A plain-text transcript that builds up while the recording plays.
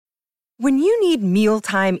When you need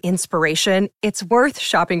mealtime inspiration, it's worth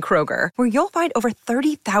shopping Kroger, where you'll find over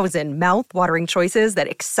 30,000 mouth-watering choices that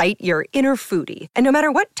excite your inner foodie. And no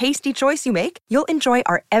matter what tasty choice you make, you'll enjoy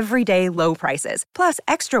our everyday low prices, plus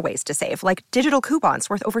extra ways to save, like digital coupons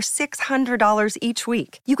worth over $600 each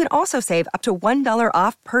week. You can also save up to $1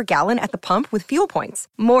 off per gallon at the pump with fuel points.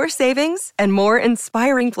 More savings and more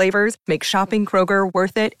inspiring flavors make shopping Kroger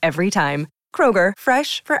worth it every time. Kroger,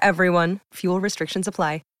 fresh for everyone. Fuel restrictions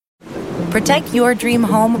apply. Protect your dream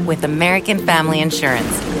home with American Family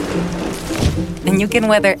Insurance. And you can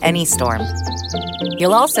weather any storm.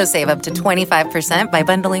 You'll also save up to 25% by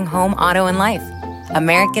bundling home, auto, and life.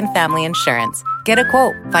 American Family Insurance. Get a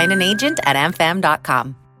quote. Find an agent at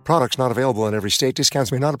amfam.com. Products not available in every state.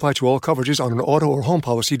 Discounts may not apply to all coverages on an auto or home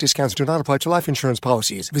policy. Discounts do not apply to life insurance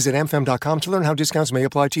policies. Visit amfam.com to learn how discounts may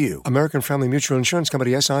apply to you. American Family Mutual Insurance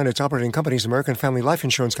Company, SI, and its operating companies, American Family Life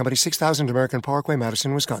Insurance Company, 6000 American Parkway,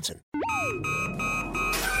 Madison, Wisconsin.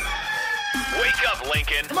 Wake up,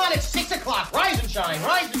 Lincoln. Come on, it's 6 o'clock. Rise and shine,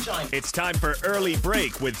 rise and shine. It's time for Early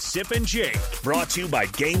Break with Sip and Jake, brought to you by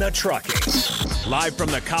Gaina Trucking. Live from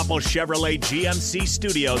the Coppel Chevrolet GMC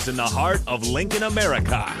studios in the heart of Lincoln,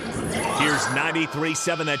 America. Here's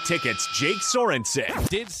 93.7 The Ticket's Jake Sorensen.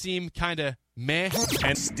 Did seem kind of meh.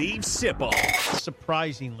 And Steve Sipple.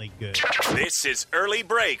 Surprisingly good. This is Early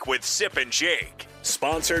Break with Sip and Jake,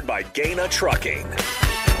 sponsored by Gaina Trucking.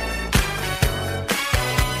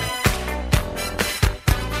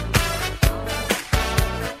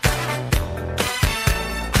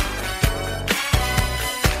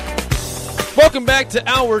 Welcome back to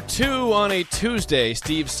Hour 2 on a Tuesday.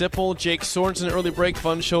 Steve Sipple, Jake Sorensen, Early Break,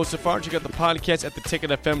 fun show so far. Check out the podcast at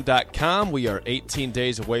theticketfm.com. We are 18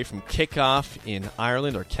 days away from kickoff in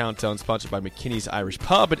Ireland. Our countdown sponsored by McKinney's Irish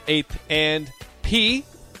Pub at 8th and P.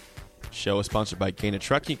 Show is sponsored by Gaina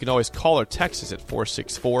Trucking. You can always call or text us at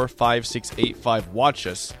 464-5685. Watch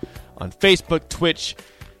us on Facebook, Twitch,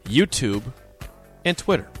 YouTube, and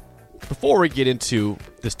Twitter. Before we get into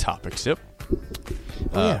this topic, Sip,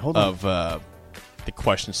 the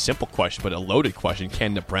question, simple question, but a loaded question.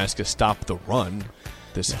 Can Nebraska stop the run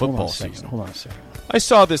this football season? Hold on a second. I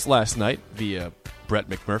saw this last night via Brett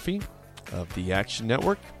McMurphy of the Action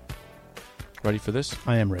Network. Ready for this?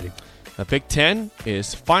 I am ready. The Big Ten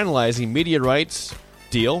is finalizing media rights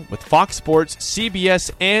deal with Fox Sports,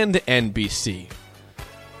 CBS, and NBC.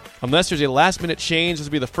 Unless there's a last-minute change, this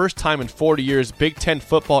will be the first time in 40 years Big Ten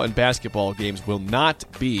football and basketball games will not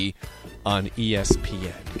be on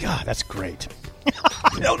ESPN. God, that's great.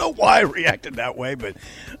 I don't know why I reacted that way, but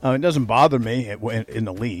it doesn't bother me in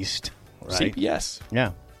the least. Right? CBS.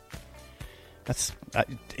 Yeah. That's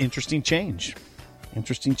interesting change.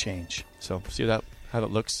 Interesting change. So, see how that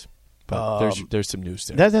looks? But there's some news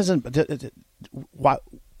there. That doesn't. Why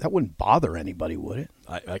that wouldn't bother anybody, would it?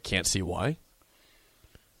 I can't see why.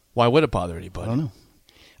 Why would it bother anybody? I don't know.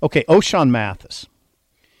 Okay, O'Shawn Mathis.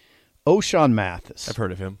 I've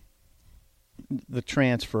heard of him. The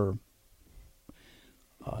transfer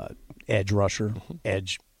edge rusher,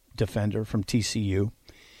 edge defender from TCU,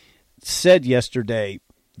 said yesterday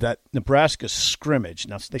that Nebraska's scrimmage,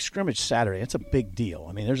 now they scrimmage Saturday, it's a big deal.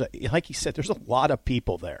 I mean, like he said, there's a lot of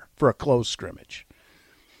people there for a closed scrimmage.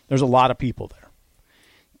 There's a lot of people there.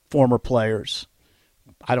 Former players.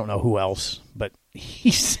 I don't know who else, but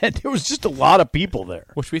he said there was just a lot of people there.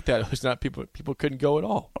 Which we thought it was not people couldn't go at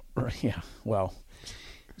all. Yeah, well,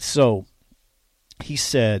 so he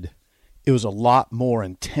said it was a lot more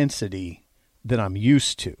intensity than I'm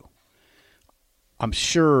used to. I'm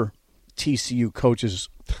sure TCU coaches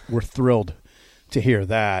were thrilled to hear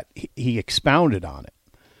that. He expounded on it.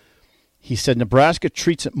 He said Nebraska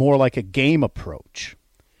treats it more like a game approach.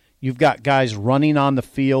 You've got guys running on the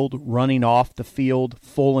field, running off the field,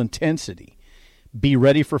 full intensity. Be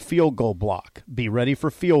ready for field goal block. Be ready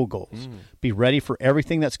for field goals. Be ready for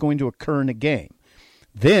everything that's going to occur in a game.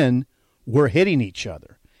 Then we're hitting each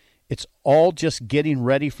other. It's all just getting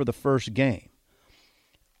ready for the first game.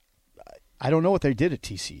 I don't know what they did at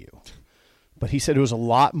TCU, but he said it was a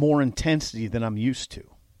lot more intensity than I'm used to.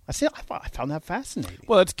 I found that fascinating.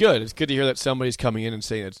 Well, that's good. It's good to hear that somebody's coming in and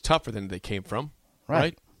saying it's tougher than they came from.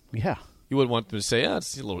 Right? Yeah. You wouldn't want them to say,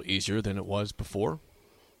 it's a little easier than it was before.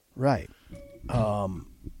 Right.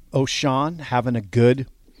 O'Shawn having a good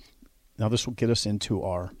 – now this will get us into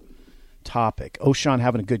our topic. O'Shawn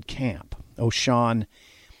having a good camp. O'Shawn,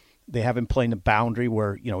 they have him playing the boundary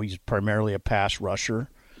where, he's primarily a pass rusher.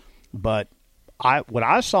 But what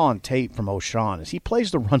I saw on tape from O'Shawn is he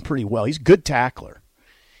plays the run pretty well. He's a good tackler.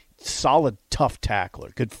 Solid, tough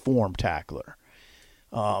tackler. Good form tackler.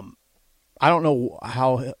 I don't know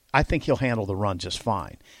how – I think he'll handle the run just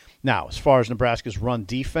fine. Now, as far as Nebraska's run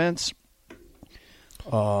defense,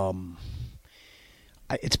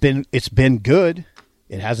 It's been good.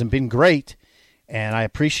 It hasn't been great, and I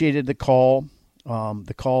appreciated the calls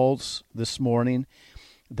this morning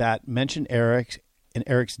that mentioned Eric and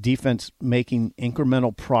Eric's defense making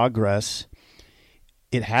incremental progress.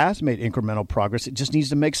 It has made incremental progress. It just needs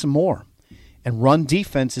to make some more. And run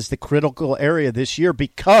defense is the critical area this year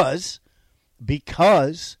because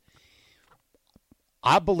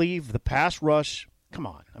I believe the pass rush, come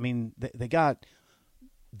on. I mean, they got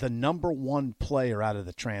the number one player out of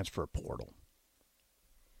the transfer portal,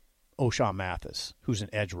 O'Shawn Mathis, who's an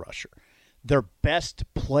edge rusher. Their best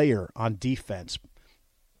player on defense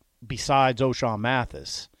besides O'Shawn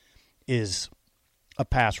Mathis is a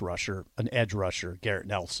pass rusher, an edge rusher, Garrett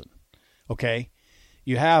Nelson. Okay?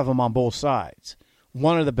 You have them on both sides.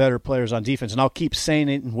 One of the better players on defense, and I'll keep saying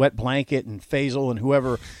it, and Wet Blanket and Faisal and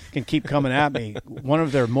whoever can keep coming at me. One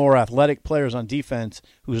of their more athletic players on defense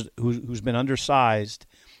who's been undersized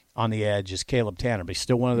on the edge is Caleb Tanner, but he's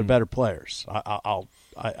still one of their better players. I'll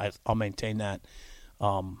maintain that.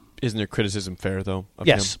 Isn't there criticism fair though? Of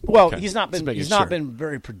yes. him? Well, Okay. he's not been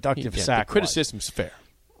very productive sack. The criticism's fair.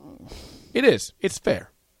 It is. It's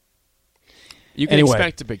fair. You can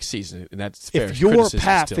expect a big season, and that's fair. If you're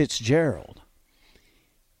Pat still. Fitzgerald,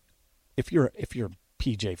 if you're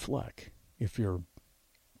PJ Fleck, if you're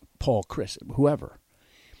Paul Chris, whoever,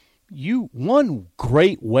 one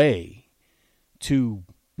great way to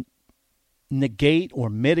negate or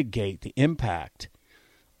mitigate the impact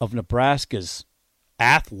of Nebraska's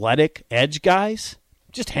athletic edge guys,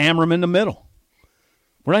 just hammer them in the middle.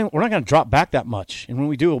 We're not going to drop back that much, and when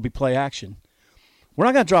we do, it'll be play action. We're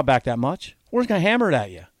not going to drop back that much. We're just going to hammer it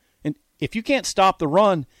at you. And if you can't stop the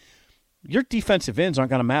run, your defensive ends aren't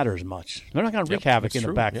going to matter as much. They're not going to wreak havoc in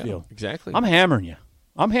the backfield. Yeah, exactly. I'm hammering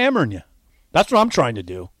you. That's what I'm trying to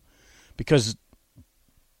do, because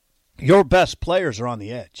your best players are on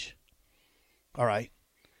the edge. All right.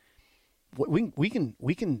 We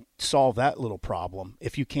can solve that little problem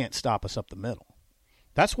if you can't stop us up the middle.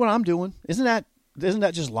 That's what I'm doing. Isn't that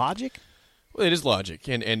just logic? Well, it is logic.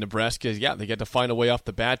 And Nebraska, they got to find a way off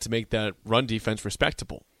the bat to make that run defense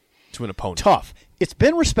respectable to an opponent. Tough. It's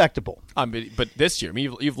been respectable. But this year,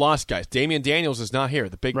 you've lost guys. Damian Daniels is not here,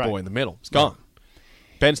 the big boy in the middle. He's gone.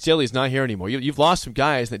 Ben Staley's not here anymore. You've lost some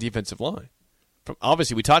guys in the defensive line.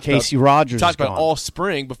 Obviously, we talked Casey Rogers about all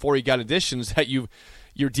spring before he got additions that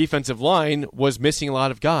your defensive line was missing a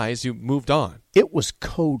lot of guys who moved on. It was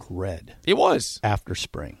code red. It was. After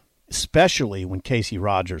spring, especially when Casey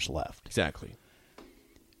Rogers left. Exactly.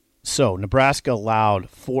 So Nebraska allowed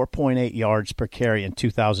 4.8 yards per carry in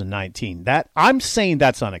 2019. I'm saying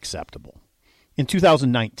that's unacceptable. In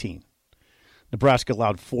 2019, Nebraska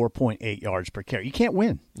allowed 4.8 yards per carry. You can't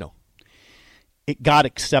win. No. It got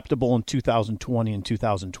acceptable in 2020 and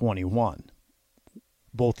 2021.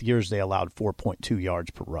 Both years they allowed 4.2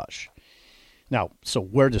 yards per rush. Now, so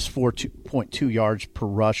where does 4.2 yards per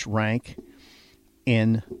rush rank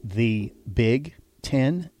in the Big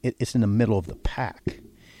Ten? It's in the middle of the pack.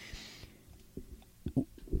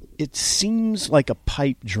 It seems like a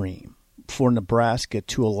pipe dream for Nebraska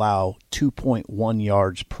to allow 2.1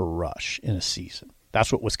 yards per rush in a season.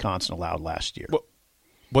 That's what Wisconsin allowed last year.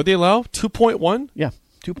 What they allow? 2.1? Yeah,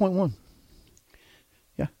 2.1.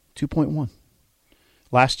 Yeah, 2.1.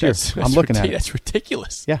 Last year. I'm looking at it. That's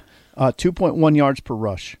ridiculous. Yeah, 2.1 yards per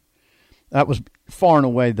rush. That was far and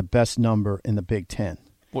away the best number in the Big Ten.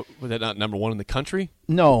 Was that not number one in the country?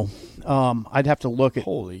 No. I'd have to look at.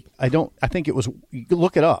 Holy. I think it was. You can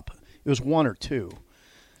look it up. It was 1 or 2.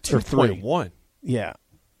 2.1. Yeah.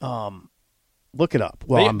 Look it up.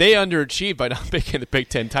 Well, they underachieved by not making the Big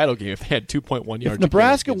Ten title game if they had 2.1 yards. If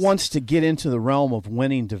Nebraska wants to get into the realm of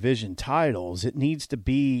winning division titles, it needs to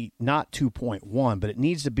be not 2.1, but it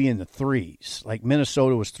needs to be in the threes. Like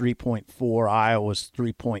Minnesota was 3.4, Iowa was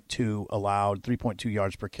 3.2 allowed, 3.2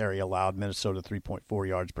 yards per carry allowed, Minnesota 3.4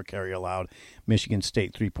 yards per carry allowed, Michigan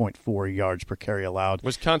State 3.4 yards per carry allowed.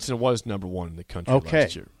 Wisconsin was number one in the country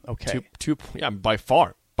last year. Okay. By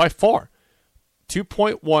far.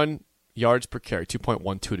 2.1 yards per carry,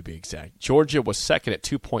 2.12 to be exact. Georgia was second at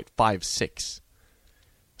 2.56.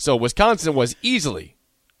 So Wisconsin was easily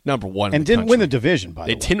number one and didn't win the division, by the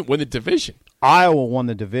way. They didn't win the division. Iowa won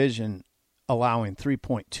the division, allowing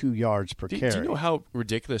 3.2 yards per carry. Do you know how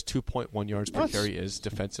ridiculous 2.1 yards per carry is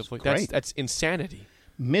defensively? That's insanity.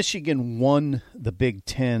 Michigan won the Big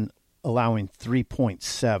Ten, allowing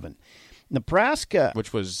 3.7. Nebraska,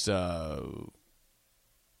 which was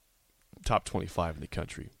top 25 in the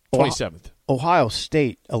country. 27th. Ohio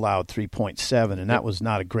State allowed 3.7, and that was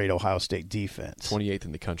not a great Ohio State defense. 28th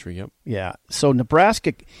in the country, yep. Yeah. So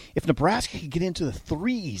Nebraska, if Nebraska could get into the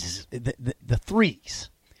threes, the threes,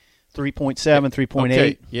 3.7, 3.8.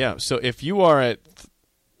 Okay, yeah. So if you are at,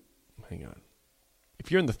 hang on,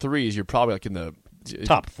 if you're in the threes, you're probably like in the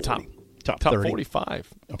top 40. Top 30.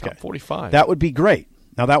 45. Okay. Top 45. That would be great.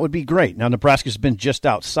 Now, that would be great. Now, Nebraska's been just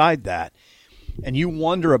outside that. And you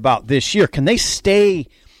wonder about this year. Can they stay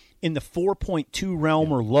in the 4.2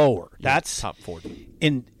 realm or lower? Yeah, That's top 40.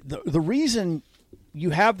 And the reason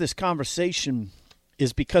you have this conversation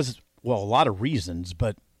is because, well, a lot of reasons,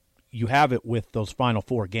 but you have it with those Final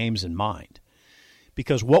Four games in mind.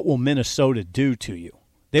 Because what will Minnesota do to you?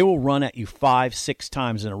 They will run at you 5-6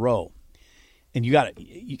 times in a row. And you got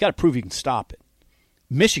to prove you can stop it.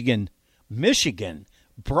 Michigan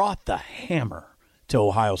brought the hammer to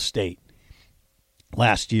Ohio State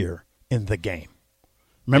last year in the game.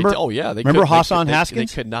 Remember? Remember Hassan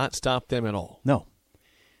Haskins? They could not stop them at all. No.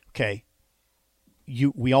 Okay.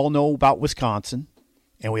 We all know about Wisconsin,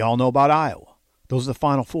 and we all know about Iowa. Those are the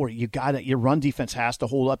Final Four. Your run defense has to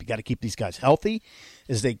hold up. You got to keep these guys healthy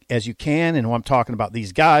as you can. And when I'm talking about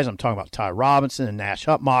these guys, I'm talking about Ty Robinson and Nash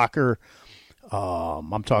Hutmacher.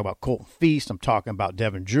 I'm talking about Colton Feast. I'm talking about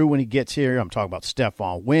Devin Drew when he gets here. I'm talking about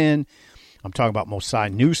Stephon Wynn. I'm talking about Mosai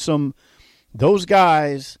Newsome. Those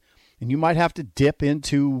guys, and you might have to dip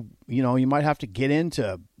into, you might have to get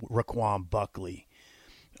into Raquan Buckley,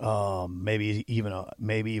 maybe even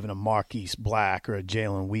a Marquise Black or a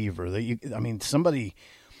Jalen Weaver.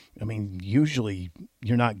 Usually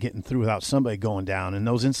you're not getting through without somebody going down. And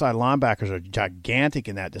those inside linebackers are gigantic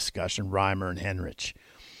in that discussion, Reimer and Henrich.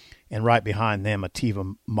 And right behind them,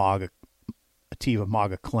 Ativa Maga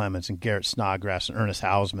Clemens and Garrett Snodgrass and Ernest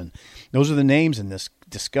Hausman. Those are the names in this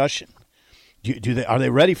discussion. Are they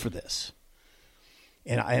ready for this?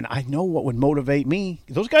 And I know what would motivate me.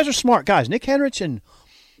 Those guys are smart guys. Nick Henrich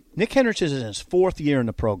is in his fourth year in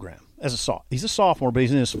the program as a sophomore. He's a sophomore, but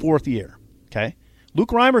he's in his fourth year. Okay,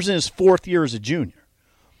 Luke Reimer's in his fourth year as a junior.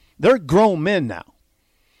 They're grown men now,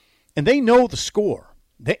 and they know the score.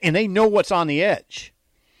 They know what's on the edge.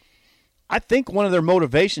 I think one of their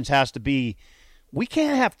motivations has to be, we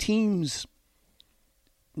can't have teams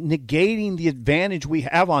negating the advantage we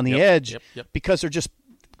have on the edge because they're just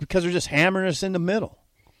hammering us in the middle.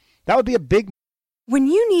 That would be a big. When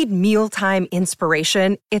you need mealtime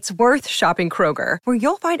inspiration, it's worth shopping Kroger, where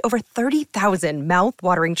you'll find over 30,000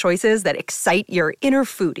 mouth-watering choices that excite your inner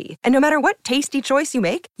foodie. And no matter what tasty choice you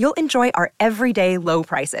make, you'll enjoy our everyday low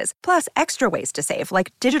prices, plus extra ways to save,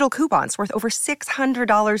 like digital coupons worth over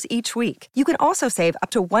 $600 each week. You can also save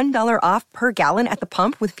up to $1 off per gallon at the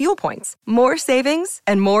pump with fuel points. More savings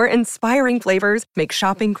and more inspiring flavors make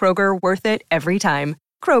shopping Kroger worth it every time.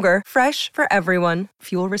 Kroger, fresh for everyone.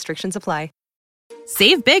 Fuel restrictions apply.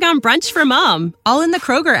 Save big on brunch for mom, all in the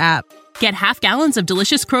Kroger app. Get half gallons of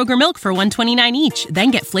delicious Kroger milk for $1.29 each.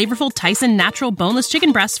 Then get flavorful Tyson natural boneless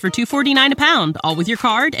chicken breasts for $2.49 a pound, all with your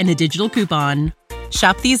card and a digital coupon.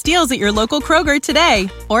 Shop these deals at your local Kroger today,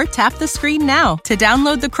 or tap the screen now to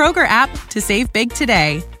download the Kroger app to save big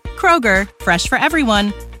today. Kroger, fresh for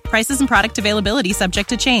everyone. Prices and product availability subject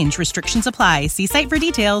to change. Restrictions apply. See site for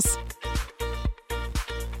details.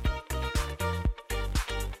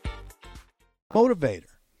 Motivator.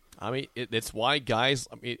 I mean, it's why guys.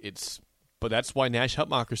 But that's why Nash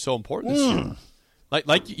Hutmacher is so important this year.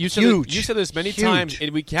 Like you said, you said this many times,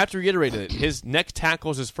 and we have to reiterate it. His next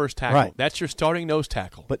tackle is his first tackle. Right. That's your starting nose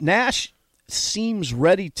tackle. But Nash seems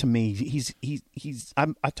ready to me.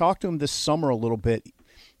 I talked to him this summer a little bit.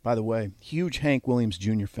 By the way, huge Hank Williams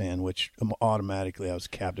Jr. fan, which automatically I was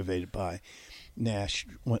captivated by. Nash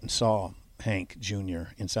went and saw Hank Jr.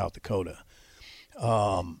 in South Dakota.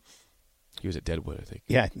 He was at Deadwood, I think.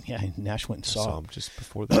 Yeah. Nash went and saw him just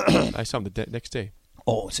before that. I saw him the next day.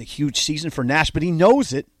 Oh, it's a huge season for Nash, but he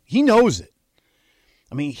knows it. He knows it.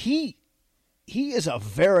 I mean, he is a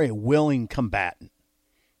very willing combatant.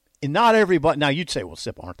 And not everybody. Now, you'd say, well,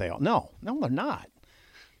 Sip, aren't they all? No, they're not.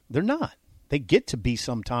 They're not. They get to be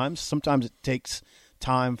sometimes. Sometimes it takes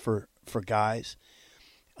time for guys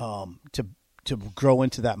to grow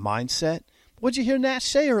into that mindset. What'd you hear Nash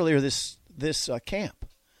say earlier this camp?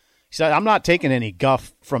 He said, I'm not taking any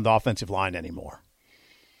guff from the offensive line anymore.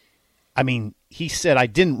 I mean, he said, I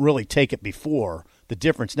didn't really take it before. The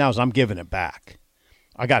difference now is I'm giving it back.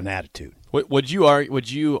 I got an attitude. Would you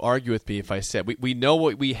argue with me if I said we know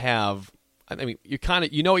what we have? I mean,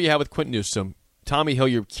 you know what you have with Quentin Newsome, Tommy Hill.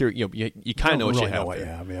 You kind of know what you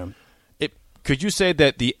have. Yeah. Could you say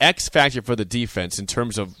that the X factor for the defense in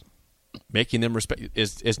terms of making them respect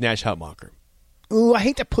is Nash Hutmacher? Ooh, I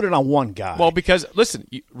hate to put it on one guy. Well, because, listen,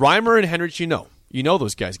 Reimer and Henrich, you know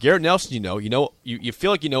those guys. Garrett Nelson, you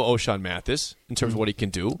feel like you know O'Shawn Mathis in terms of what he can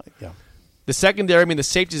do. Yeah. The secondary, the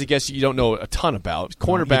safeties, I guess you don't know a ton about.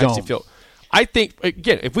 Cornerbacks, you feel. I think,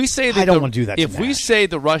 again, if we say that I don't want to do that. If we say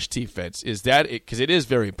the rush defense is that, because it is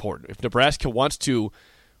very important. If Nebraska wants to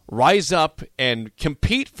rise up and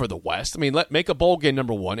compete for the West, make a bowl game,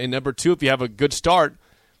 number one, and number two, if you have a good start,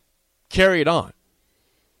 carry it on.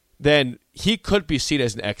 Then he could be seen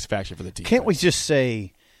as an X factor for the defense. Can't we just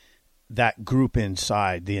say that group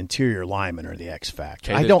inside the interior linemen are the X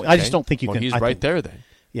factor? Okay, I just don't think you can. He's there then.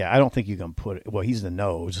 Yeah, I don't think you can put it. Well, he's the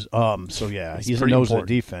nose. So yeah, he's the important. nose of the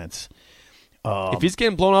defense. If he's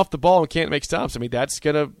getting blown off the ball and can't make stops, that's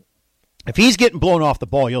gonna. If he's getting blown off the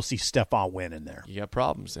ball, you'll see Stephon Wynn in there. You got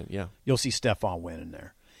problems then, yeah. You'll see Stephon Wynn in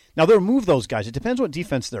there. Now they'll move those guys. It depends what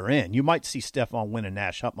defense they're in. You might see Stephon Wynn and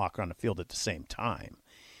Nash Hutmacher on the field at the same time.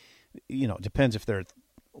 It depends if they're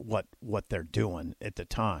what they're doing at the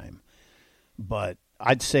time. But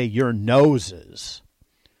I'd say your noses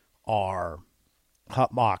are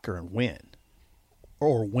Hutmacher and Wynn,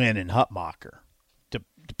 or Wynn and Hutmacher,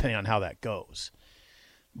 depending on how that goes.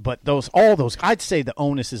 But all those, I'd say the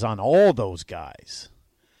onus is on all those guys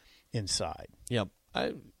inside. Yeah,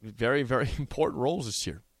 very, very important roles this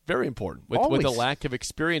year. Very important with the lack of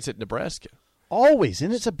experience at Nebraska. Always,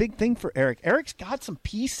 and it's a big thing for Eric. Eric's got some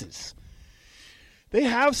pieces. They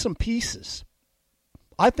have some pieces.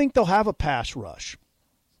 I think they'll have a pass rush,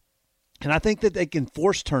 and I think that they can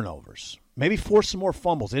force turnovers. Maybe force some more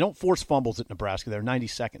fumbles. They don't force fumbles at Nebraska. They're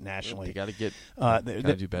 92nd nationally. They got to get. They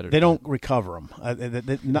do better. They don't recover them.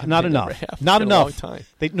 Not enough. Not enough.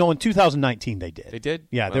 In 2019 they did. They did.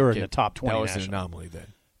 Yeah, they were in the top 20. That was nationally. an anomaly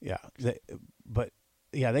then.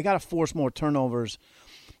 Yeah, they got to force more turnovers.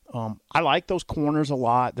 I like those corners a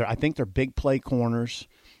lot. I think they're big play corners.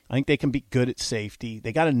 I think they can be good at safety.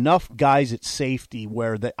 They got enough guys at safety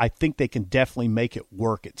where I think they can definitely make it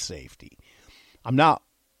work at safety.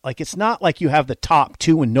 It's not like you have the top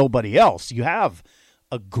two and nobody else. You have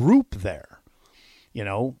a group there.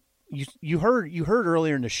 You heard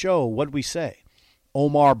earlier in the show, what did we say?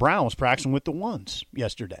 Omar Brown was practicing with the ones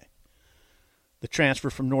yesterday. The transfer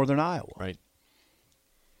from Northern Iowa. Right.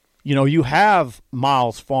 You have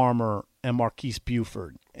Miles Farmer and Marquise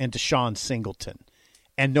Buford and Deshaun Singleton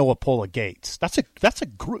and Noah Pola Gates. That's a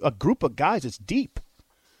group of guys. It's deep.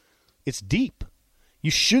 It's deep. You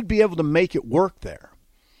should be able to make it work there.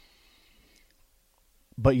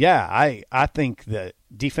 But yeah, I think the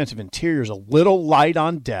defensive interior is a little light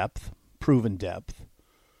on depth, proven depth,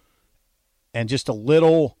 and just a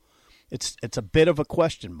little. It's a bit of a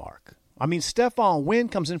question mark. Stephon Wynn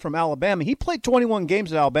comes in from Alabama. He played 21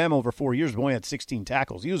 games at Alabama over 4 years, but only had 16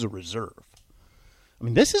 tackles. He was a reserve.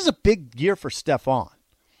 This is a big year for Stephon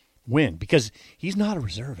Wynn because he's not a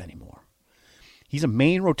reserve anymore. He's a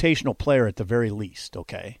main rotational player at the very least,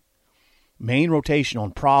 okay? Main rotational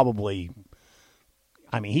and probably,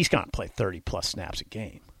 he's going to play 30-plus snaps a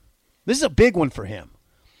game. This is a big one for him.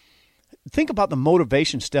 Think about the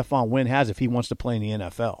motivation Stephon Wynn has if he wants to play in the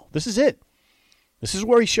NFL. This is it. This is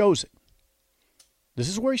where he shows it.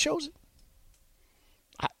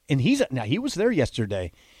 And he was there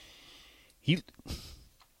yesterday. You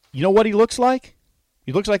know what he looks like?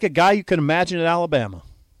 He looks like a guy you can imagine at Alabama.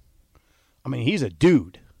 He's a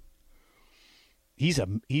dude. He's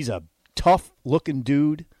a tough-looking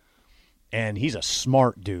dude, and he's a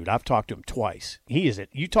smart dude. I've talked to him twice.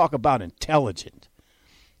 You talk about intelligent.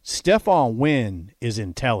 Stephon Wynn is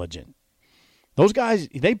intelligent. Those guys,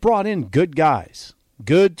 they brought in good guys.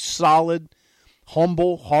 Good, solid,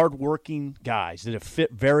 humble, hardworking guys that have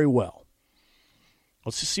fit very well.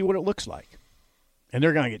 Let's just see what it looks like. And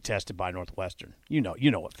they're going to get tested by Northwestern. You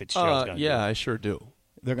know what Fitzgerald's going to do. Yeah, I sure do.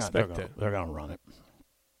 They're going to run it.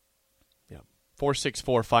 Yeah.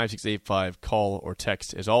 464-5685, call or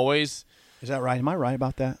text as always. Is that right? Am I right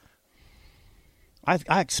about that?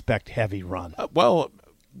 I expect heavy run.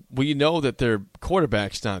 We know that their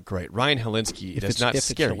quarterback's not great. Ryan Helinski does not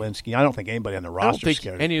scare you. Helinski, I don't think anybody on the roster is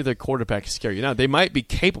scary. I don't think any of their quarterbacks scare you. Now, they might be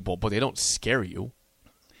capable, but they don't scare you.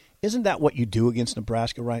 Isn't that what you do against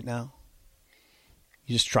Nebraska right now?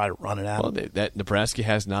 You just try to run it out. Well, that Nebraska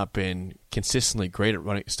has not been consistently great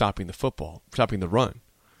at stopping the run.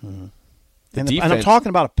 Mm-hmm. And I'm talking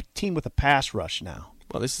about a team with a pass rush now.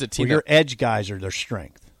 Well, this is a team where your edge guys are their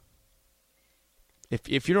strength.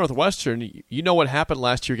 If you're Northwestern, you know what happened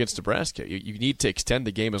last year against Nebraska. You need to extend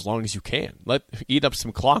the game as long as you can. Eat up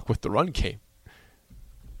some clock with the run game.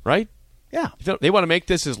 Right? Yeah. They want to make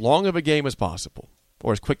this as long of a game as possible.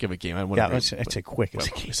 Or as quick of a game. It's a quick as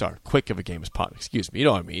a game. Sorry, quick of a game as possible. Excuse me. You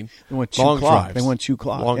know what I mean. They want long clock. drives. They want chew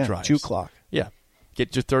clock. Long drives. Chew clock. Yeah.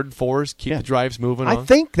 Get your third and fours, keep the drives moving on. I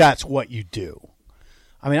think that's what you do.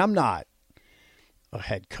 I mean, I'm not a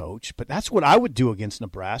head coach, but that's what I would do against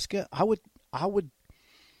Nebraska. I would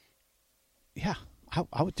do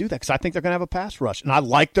that because I think they're going to have a pass rush, and I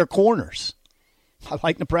like their corners. I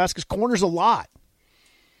like Nebraska's corners a lot.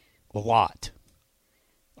 A lot.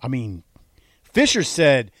 I mean, Fisher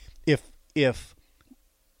said if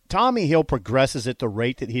Tommy Hill progresses at the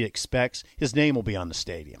rate that he expects, his name will be on the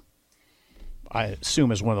stadium. I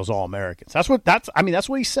assume as one of those All-Americans. That's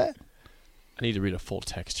what he said. I need to read a full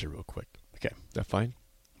text here real quick. Okay. Is that fine?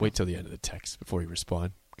 Wait till the end of the text before you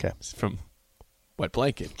respond. Okay. It's from Wet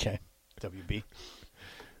Blanket. Okay. WB.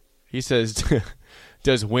 He says,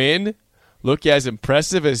 does Wynn look as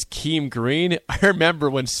impressive as Keem Green? I remember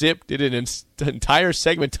when Sip did an entire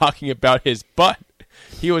segment talking about his butt.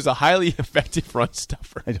 He was a highly effective run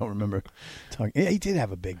stuffer. I don't remember talking. Yeah, he did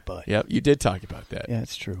have a big butt. Yep, you did talk about that. Yeah,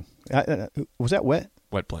 it's true. Was that Wet?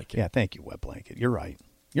 Wet Blanket. Yeah, thank you, Wet Blanket. You're right.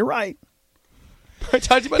 You're right. I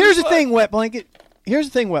talked about Here's the thing, Wet Blanket. Here's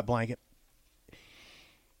the thing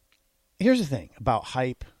about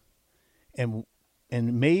hype, and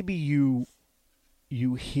maybe you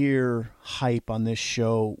hear hype on this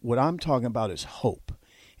show. What I'm talking about is hope.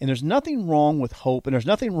 And there's nothing wrong with hope, and there's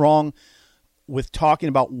nothing wrong with talking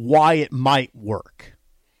about why it might work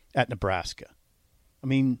at Nebraska. I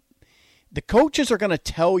mean, the coaches are going to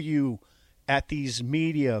tell you at these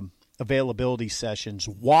media availability sessions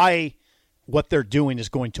why what they're doing is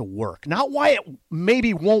going to work. Not why it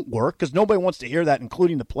maybe won't work, because nobody wants to hear that,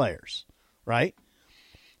 including the players, right?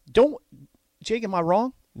 Jake, am I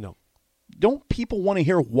wrong? No. Don't people want to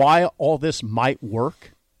hear why all this might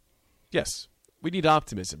work? Yes. We need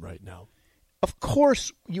optimism right now. Of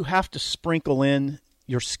course, you have to sprinkle in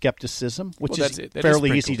your skepticism, which is that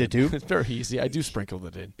fairly is easy to do. It's very easy. I do sprinkle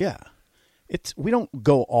it in. Yeah. We don't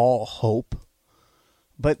go all hope.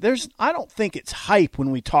 But I don't think it's hype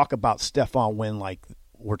when we talk about Stephon Wynn like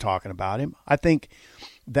we're talking about him. I think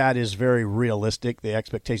that is very realistic. The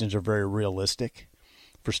expectations are very realistic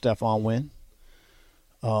for Stephon Wynn.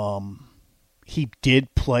 He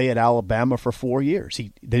did play at Alabama for 4 years.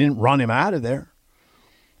 They didn't run him out of there.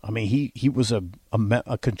 I mean, he was a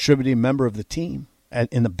contributing member of the team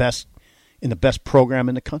in the best program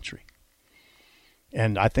in the country,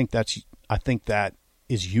 and I think that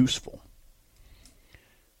is useful.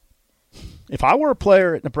 If I were a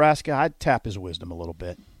player at Nebraska, I'd tap his wisdom a little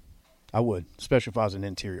bit. I would, especially if I was an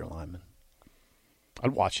interior lineman.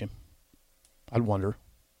 I'd watch him. I'd wonder,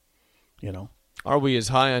 Are we as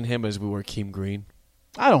high on him as we were Keem Green?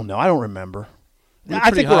 I don't know. I don't remember.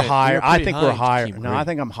 I think we're higher. I think we're higher. No, I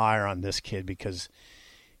think I'm higher on this kid because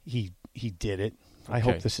he did it. Okay. I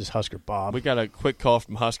hope this is Husker Bob. We got a quick call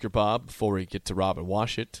from Husker Bob before we get to Rob and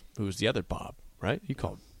Washit, who's the other Bob, right? You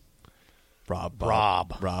called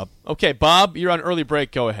Rob. Okay, Bob, you're on early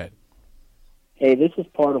break. Go ahead. Hey, this is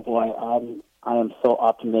part of why I am so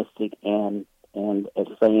optimistic and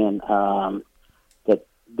saying that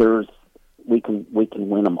we can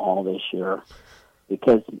win them all this year,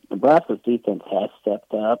 because Nebraska's defense has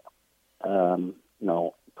stepped up,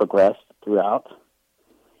 progressed throughout.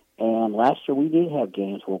 And last year we did have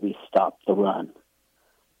games where we stopped the run.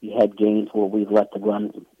 We had games where we let the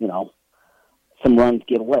run, some runs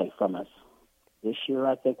get away from us. This year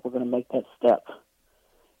I think we're going to make that step.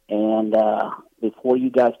 And before you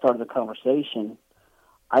guys started the conversation,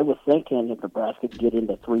 I was thinking if Nebraska could get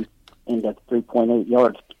into 3.8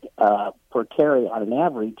 yards per carry on an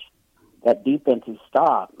average, that defensive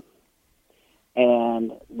stop.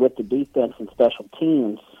 And with the defense and special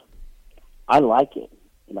teams, I like it.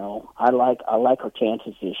 I like our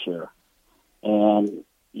chances this year. And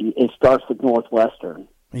it starts with Northwestern.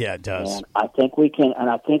 Yeah, it does. And I think we can,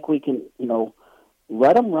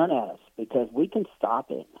 let them run at us, because we can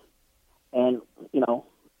stop it. And,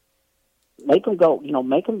 make them go,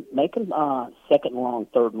 make them second and long,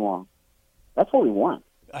 third and long. That's what we want.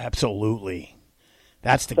 Absolutely.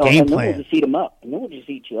 That's the game plan. And then we'll just eat them up. And then we'll just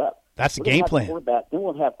eat you up. That's the game plan. Then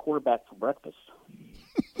we'll have quarterback for breakfast.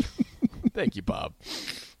 Thank you, Bob.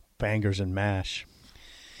 Bangers and mash.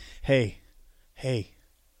 Hey,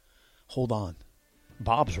 hold on.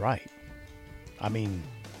 Bob's right. I mean,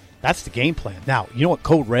 that's the game plan. Now, you know what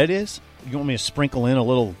Code Red is? You want me to sprinkle in a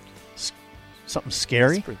little something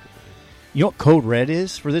scary? You know what Code Red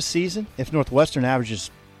is for this season? If Northwestern averages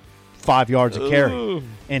 5 yards a carry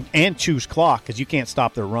and choose clock, because you can't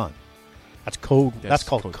stop their run. That's code. That's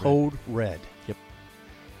called Code Red. Yep.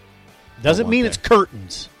 Doesn't mean it's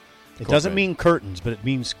curtains. It doesn't mean curtains, but it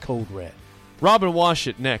means Code Red. Rob and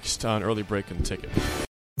Washit next on Early Break and Ticket.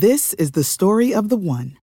 This is the story of the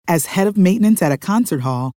one. As head of maintenance at a concert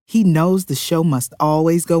hall, he knows the show must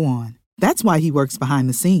always go on. That's why he works behind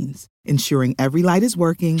the scenes, ensuring every light is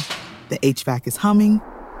working, the HVAC is humming,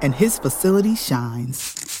 and his facility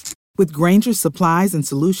shines. With Grainger's supplies and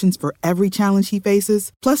solutions for every challenge he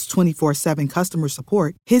faces, plus 24/7 customer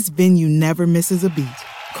support, his venue never misses a beat.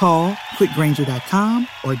 Call quickgrainger.com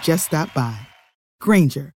or just stop by.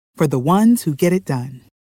 Grainger, for the ones who get it done.